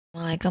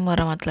Assalamualaikum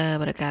warahmatullahi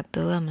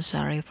wabarakatuh. I'm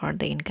sorry for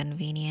the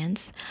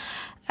inconvenience.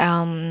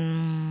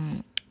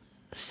 Um,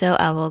 so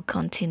I will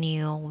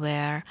continue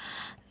where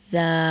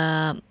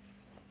the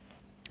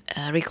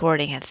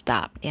recording had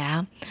stopped.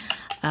 Yeah.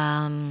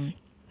 Um,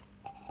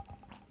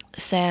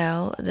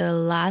 so the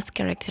last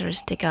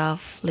characteristic of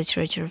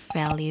literature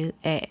value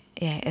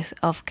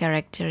of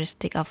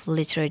characteristic of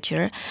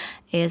literature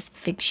is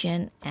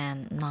fiction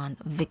and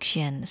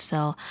non-fiction.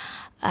 So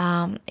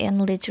in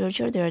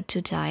literature there are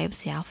two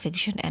types, yeah,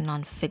 fiction and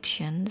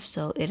non-fiction.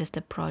 So it is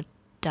the product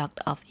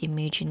of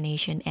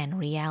imagination and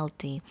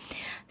reality.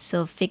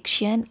 So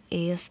fiction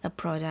is a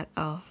product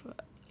of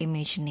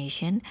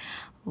imagination,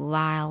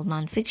 while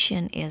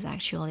nonfiction is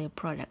actually a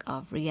product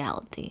of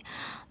reality.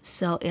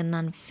 So in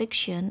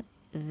nonfiction,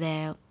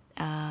 there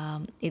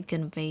it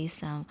conveys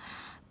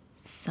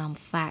some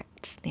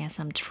facts. There's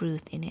some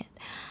truth in it.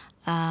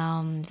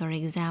 For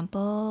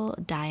example,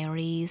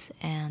 diaries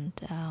and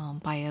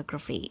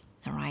biography.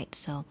 All right.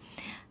 So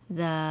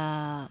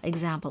the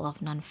example of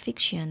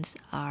nonfictions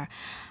are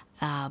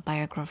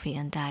biography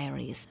and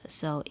diaries.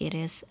 So it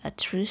is a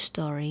true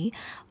story,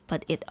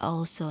 but it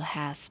also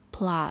has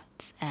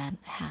plots and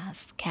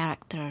has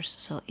characters.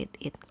 So it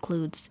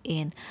includes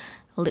in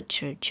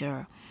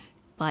literature.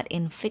 But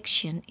in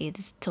fiction, it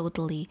is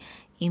totally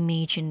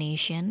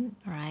imagination,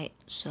 right?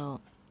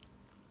 So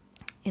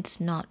it's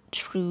not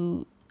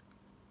true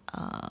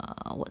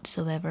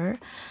whatsoever.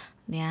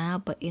 Yeah,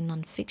 but in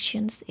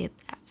nonfictions, it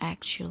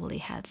actually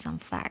had some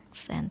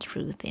facts and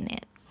truth in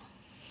it.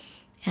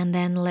 And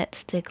then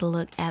let's take a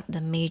look at the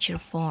major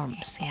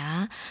forms.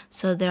 Yeah,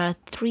 so there are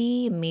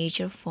three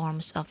major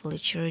forms of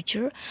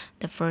literature.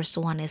 The first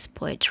one is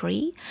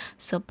poetry.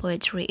 So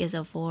poetry is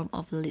a form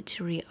of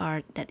literary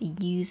art that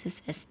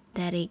uses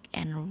aesthetic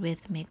and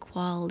rhythmic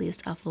qualities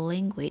of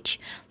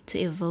language to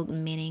evoke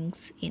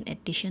meanings in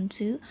addition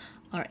to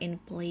or in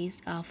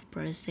place of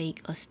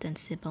prosaic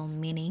ostensible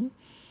meaning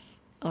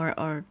or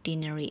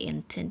ordinary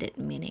intended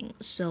meaning.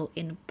 So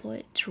in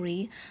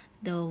poetry,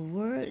 the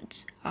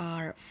words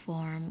are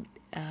formed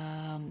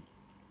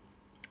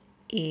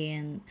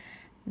in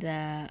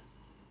the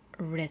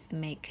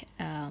rhythmic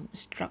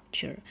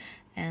structure,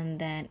 and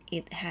then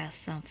it has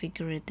some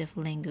figurative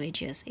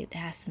languages, it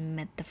has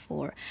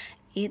metaphor,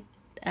 it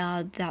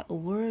that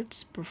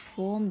words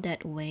perform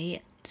that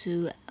way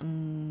to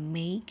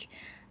make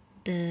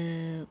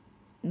the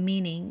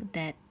meaning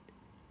that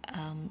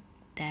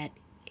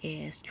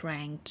is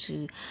trying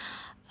to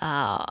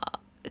uh,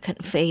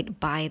 conveyed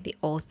by the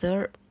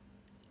author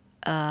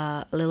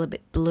a little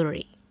bit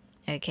blurry.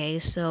 Okay,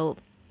 so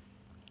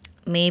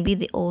maybe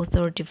the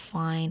author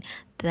defined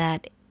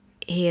that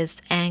he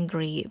is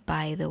angry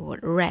by the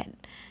word red.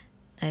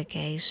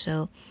 Okay,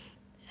 so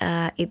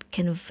it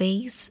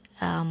conveys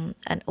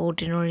an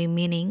ordinary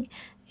meaning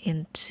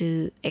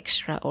into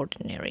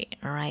extraordinary.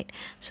 All right,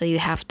 so you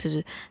have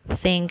to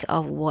think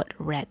of what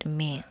red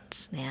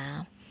means.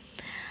 Yeah.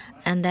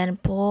 And then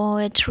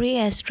poetry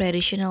has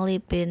traditionally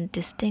been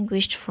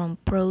distinguished from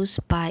prose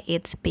by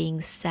its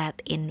being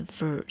set in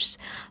verse.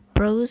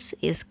 Prose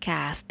is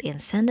cast in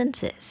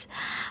sentences,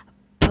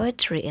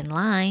 poetry in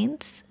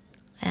lines,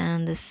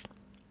 and the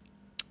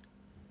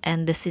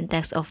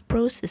syntax of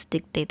prose is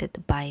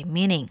dictated by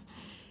meaning.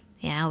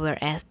 Yeah,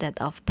 whereas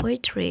that of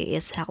poetry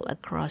is held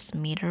across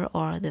meter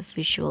or the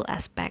visual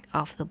aspect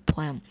of the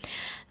poem.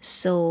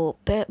 So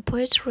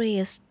poetry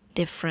is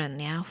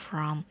different, yeah,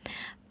 from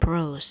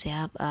prose.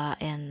 Yeah,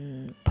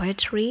 in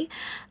poetry,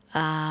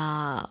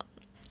 uh,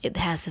 it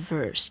has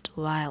verse,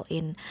 while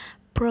in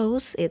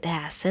prose it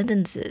has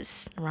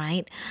sentences,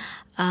 right?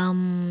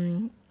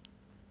 Um,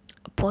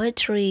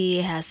 Poetry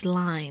has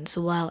lines,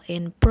 while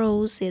in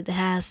prose it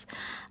has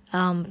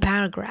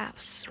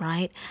paragraphs,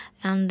 right?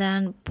 And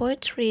then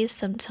poetry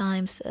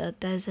sometimes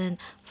doesn't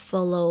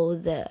follow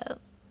the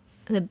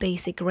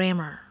basic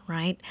grammar,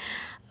 right?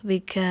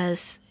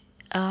 Because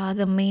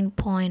the main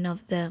point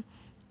of the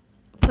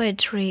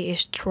poetry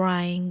is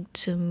trying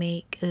to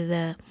make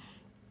the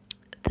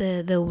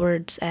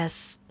words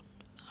as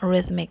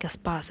rhythmic as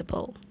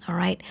possible. All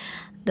right,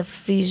 the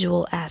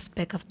visual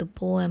aspect of the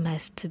poem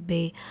has to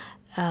be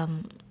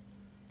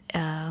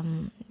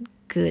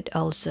good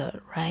also,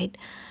 right?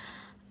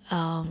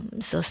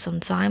 So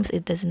sometimes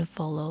it doesn't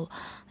follow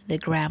the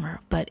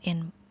grammar, but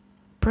in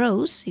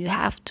prose you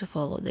have to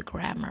follow the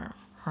grammar.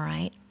 All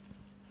right,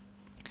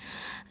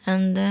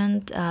 and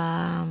then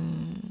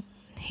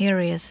here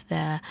is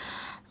the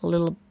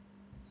little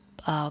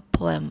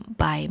poem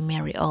by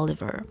Mary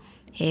Oliver.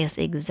 Here's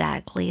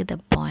exactly the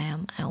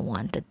poem I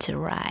wanted to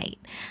write.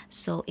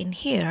 So in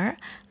here,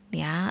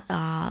 yeah,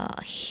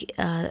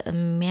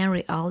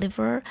 Mary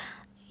Oliver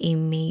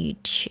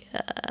imagines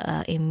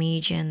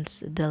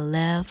the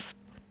love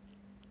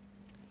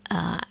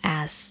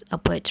as a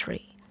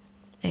poetry.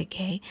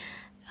 Okay,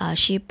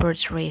 she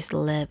portrays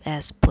love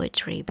as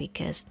poetry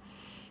because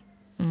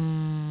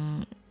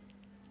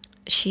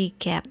she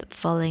kept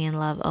falling in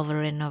love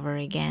over and over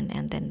again,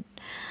 and then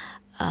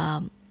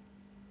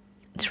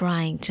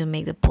trying to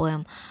make the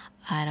poem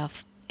out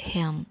of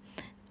him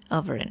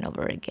over and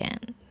over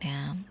again.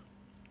 Yeah.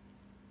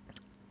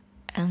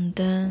 And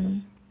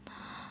then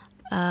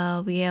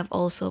we have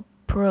also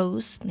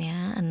prose.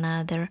 Yeah,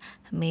 another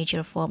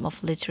major form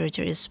of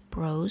literature is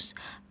prose.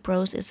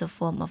 Prose is a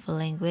form of a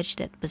language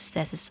that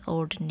possesses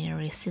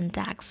ordinary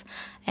syntax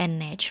and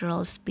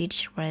natural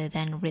speech rather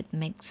than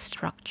rhythmic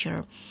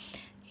structure,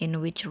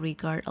 in which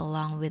regard,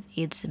 along with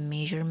its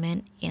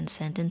measurement in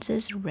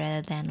sentences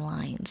rather than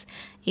lines,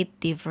 it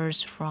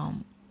differs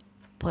from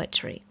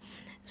poetry.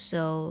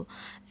 So,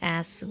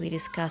 as we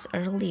discussed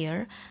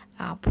earlier,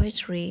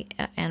 poetry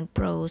and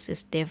prose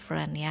is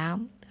different, yeah,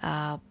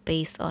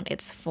 based on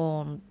its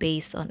form,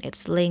 based on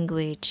its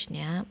language,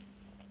 yeah.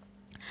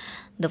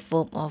 The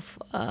form of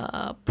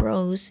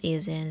prose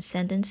is in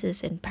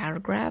sentences and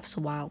paragraphs,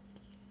 while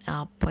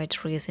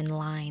poetry is in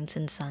lines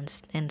and,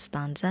 and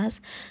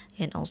stanzas,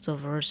 and also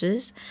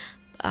verses,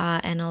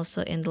 and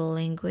also in the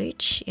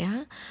language,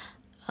 yeah,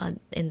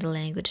 in the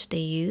language they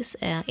use.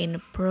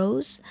 In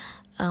prose,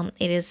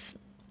 it is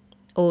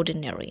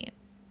ordinary,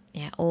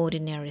 yeah,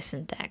 ordinary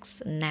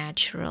syntax,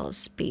 natural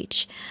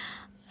speech,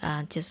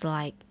 just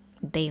like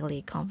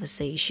daily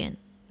conversation,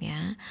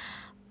 yeah.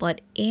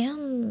 But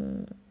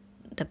in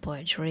the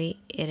poetry,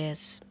 it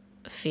is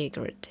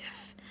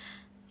figurative,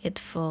 it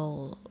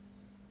full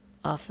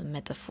of a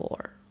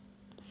metaphor,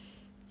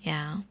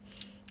 yeah.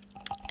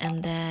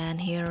 And then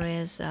here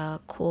is a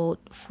quote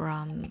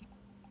from,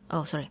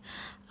 oh sorry,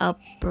 a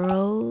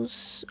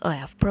prose, oh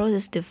yeah, prose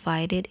is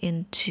divided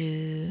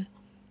into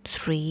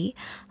three: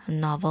 a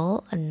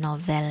novel, a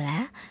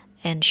novella,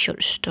 and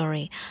short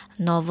story.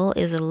 Novel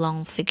is a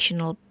long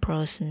fictional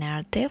prose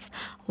narrative,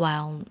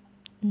 while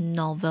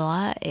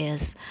novella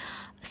is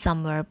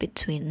somewhere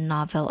between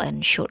novel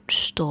and short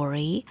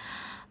story.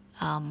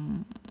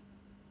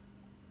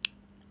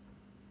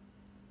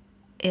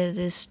 It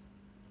is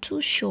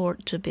too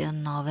short to be a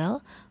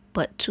novel,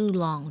 but too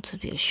long to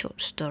be a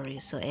short story,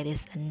 so it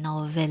is a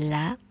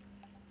novella.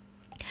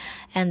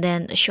 And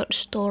then a short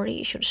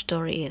story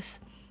is,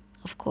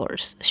 of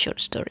course, a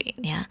short story,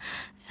 yeah.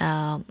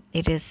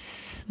 It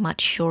is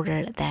much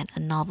shorter than a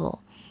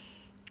novel.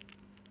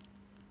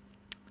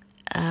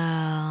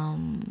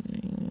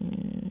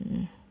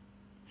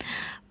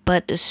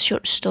 But a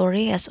short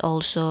story has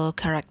also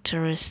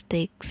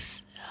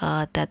characteristics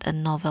that a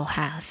novel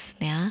has,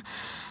 yeah.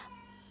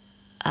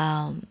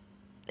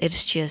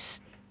 It's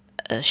just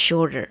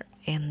shorter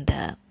in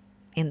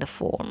the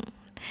form.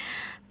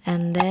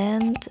 And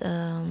then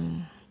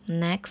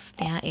next,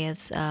 yeah,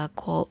 is a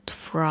quote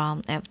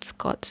from F.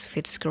 Scott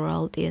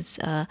Fitzgerald. Is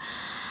a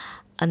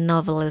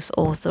novelist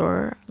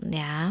author.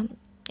 Yeah,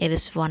 it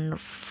is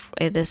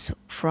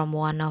from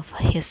one of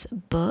his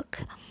book.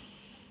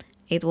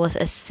 It was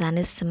a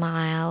sunny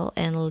smile,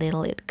 and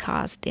little it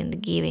cost in the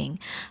giving,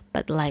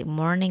 but like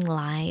morning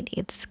light,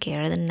 it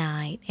scared the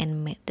night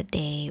and made the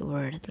day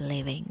worth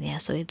living. Yeah,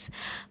 so it's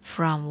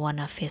from one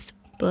of his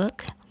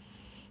book.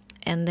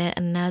 And then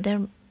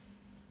another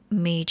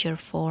major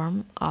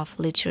form of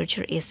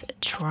literature is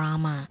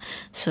drama.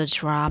 So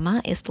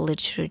drama is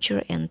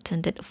literature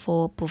intended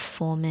for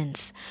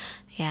performance.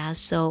 Yeah,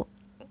 so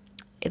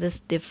it is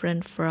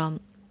different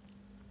from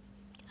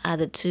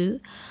other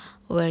two,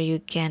 where you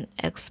can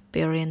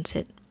experience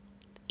it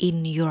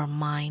in your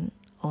mind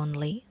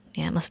only.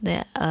 Yeah,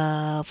 maksudnya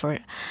for,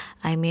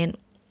 I mean,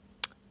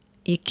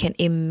 you can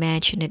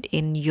imagine it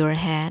in your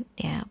head,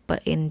 yeah,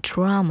 but in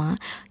drama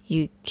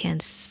you can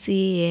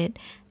see it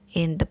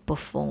in the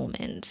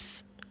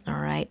performance, all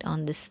right,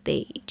 on the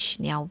stage,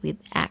 yeah, with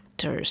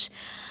actors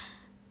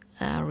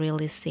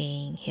really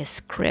seeing his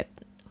script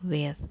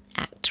with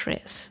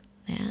actress,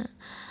 yeah.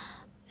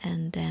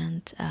 And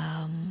then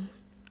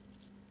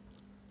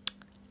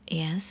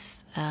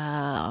yes,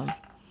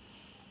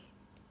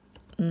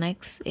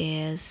 next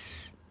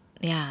is,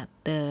 yeah,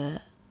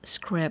 the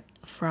script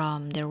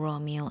from the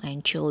Romeo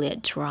and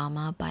Juliet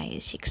drama by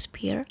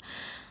Shakespeare.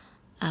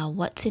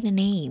 What's in a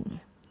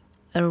name?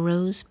 A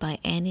rose by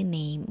any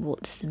name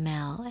would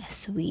smell as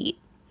sweet.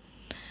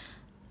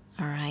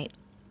 All right.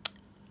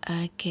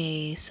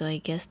 Okay, so I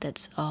guess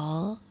that's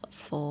all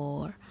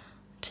for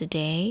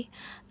today.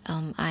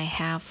 I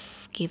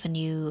have given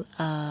you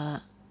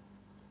a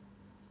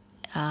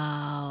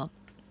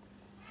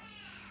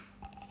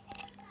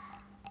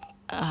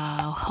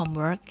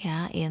homework,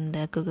 yeah, in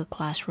the Google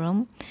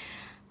Classroom.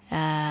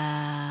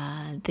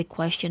 The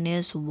question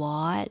is,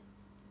 what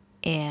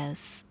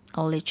is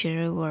a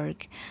literary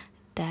work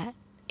that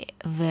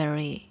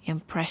very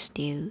impressed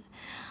you,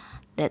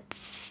 that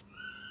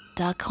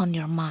stuck on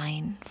your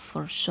mind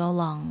for so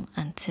long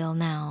until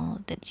now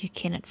that you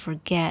cannot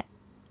forget,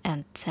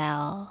 and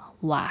tell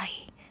why?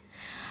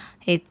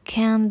 It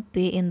can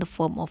be in the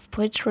form of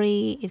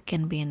poetry, it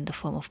can be in the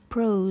form of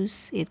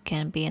prose, it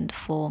can be in the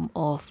form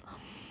of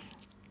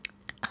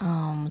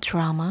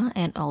drama,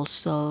 and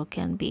also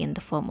can be in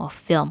the form of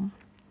film.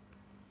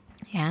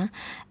 Yeah,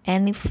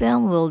 any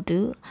film will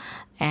do,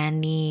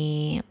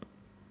 any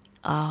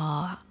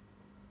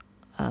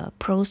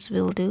prose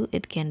will do.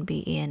 It can be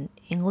in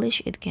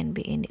English, it can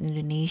be in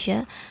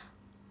Indonesia,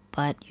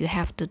 but you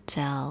have to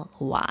tell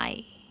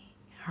why.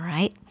 All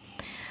right.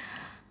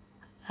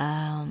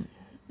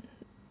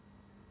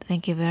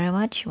 Thank you very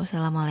much.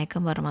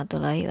 Wassalamualaikum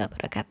warahmatullahi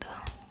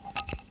wabarakatuh.